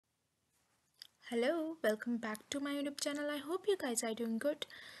Hello, welcome back to my YouTube channel. I hope you guys are doing good.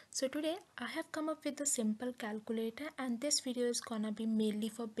 So today I have come up with a simple calculator and this video is gonna be mainly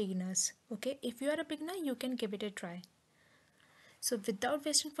for beginners. Okay, if you are a beginner you can give it a try. So without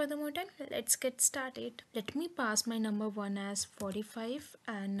wasting further more time, let's get started. Let me pass my number 1 as 45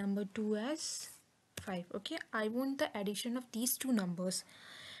 and number 2 as 5. Okay, I want the addition of these two numbers,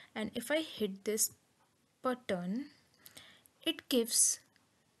 and if I hit this button it gives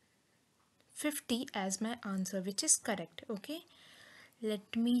 50 as my answer, which is correct. Okay,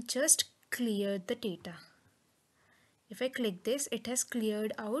 let me just clear the data. If I click this, it has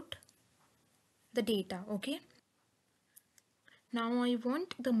cleared out the data. Okay, now I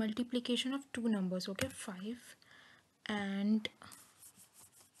want the multiplication of two numbers. Okay, 5 and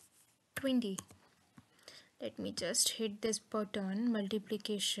 20. Let me just hit this button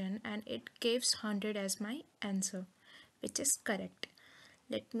multiplication and it gives 100 as my answer, which is correct.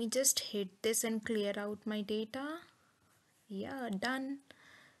 Let me just hit this and clear out my data. Yeah, done.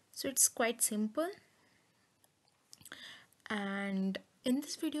 So it's quite simple. And in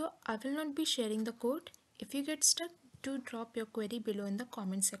this video I will not be sharing the code. If you get stuck, do drop your query below in the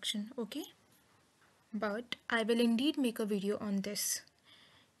comment section. Okay, but I will indeed make a video on this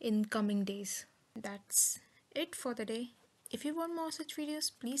in coming days. That's it for the day. If you want more such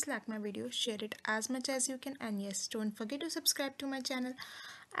videos, please like my video, share it as much as you can, and yes, don't forget to subscribe to my channel.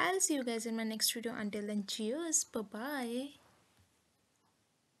 I'll see you guys in my next video. Until then, cheers, bye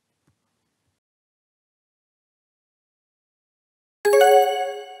bye.